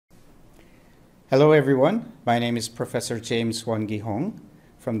Hello everyone, my name is Professor James Won-gi-hong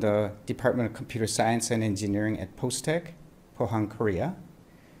from the Department of Computer Science and Engineering at Postech, Pohang, Korea.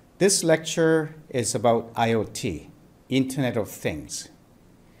 This lecture is about IoT, Internet of Things.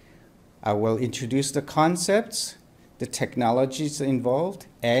 I will introduce the concepts, the technologies involved,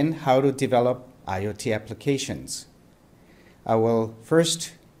 and how to develop IoT applications. I will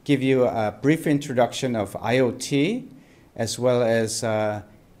first give you a brief introduction of IoT as well as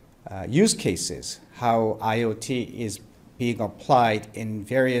use cases, how IoT is being applied in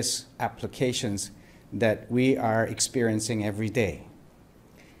various applications that we are experiencing every day.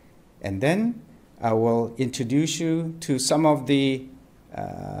 And then I will introduce you to some of the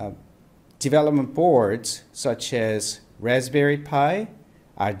development boards such as Raspberry Pi,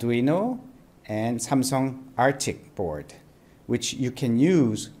 Arduino, and Samsung ARTIK board, which you can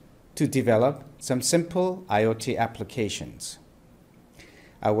use to develop some simple IoT applications.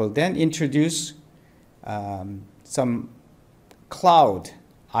 I will then introduce some cloud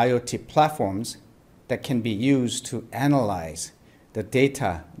IoT platforms that can be used to analyze the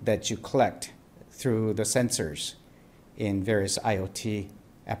data that you collect through the sensors in various IoT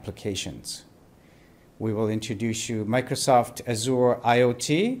applications. We will introduce you Microsoft Azure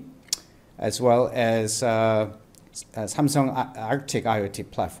IoT as well as Samsung ARTIK IoT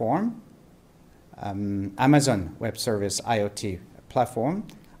platform, Amazon Web Service IoT platform,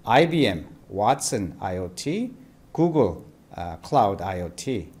 IBM Watson IoT, Google Cloud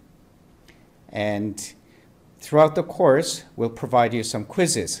IoT. And throughout the course, we'll provide you some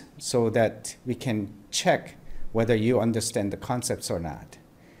quizzes so that we can check whether you understand the concepts or not.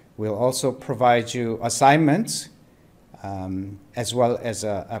 We'll also provide you assignments as well as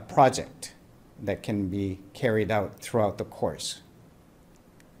a project that can be carried out throughout the course.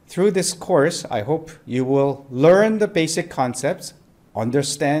 Through this course, I hope you will learn the basic concepts,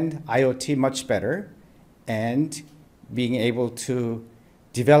 understand IoT much better, and being able to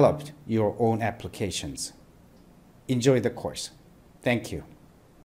develop your own applications. Enjoy the course. Thank you.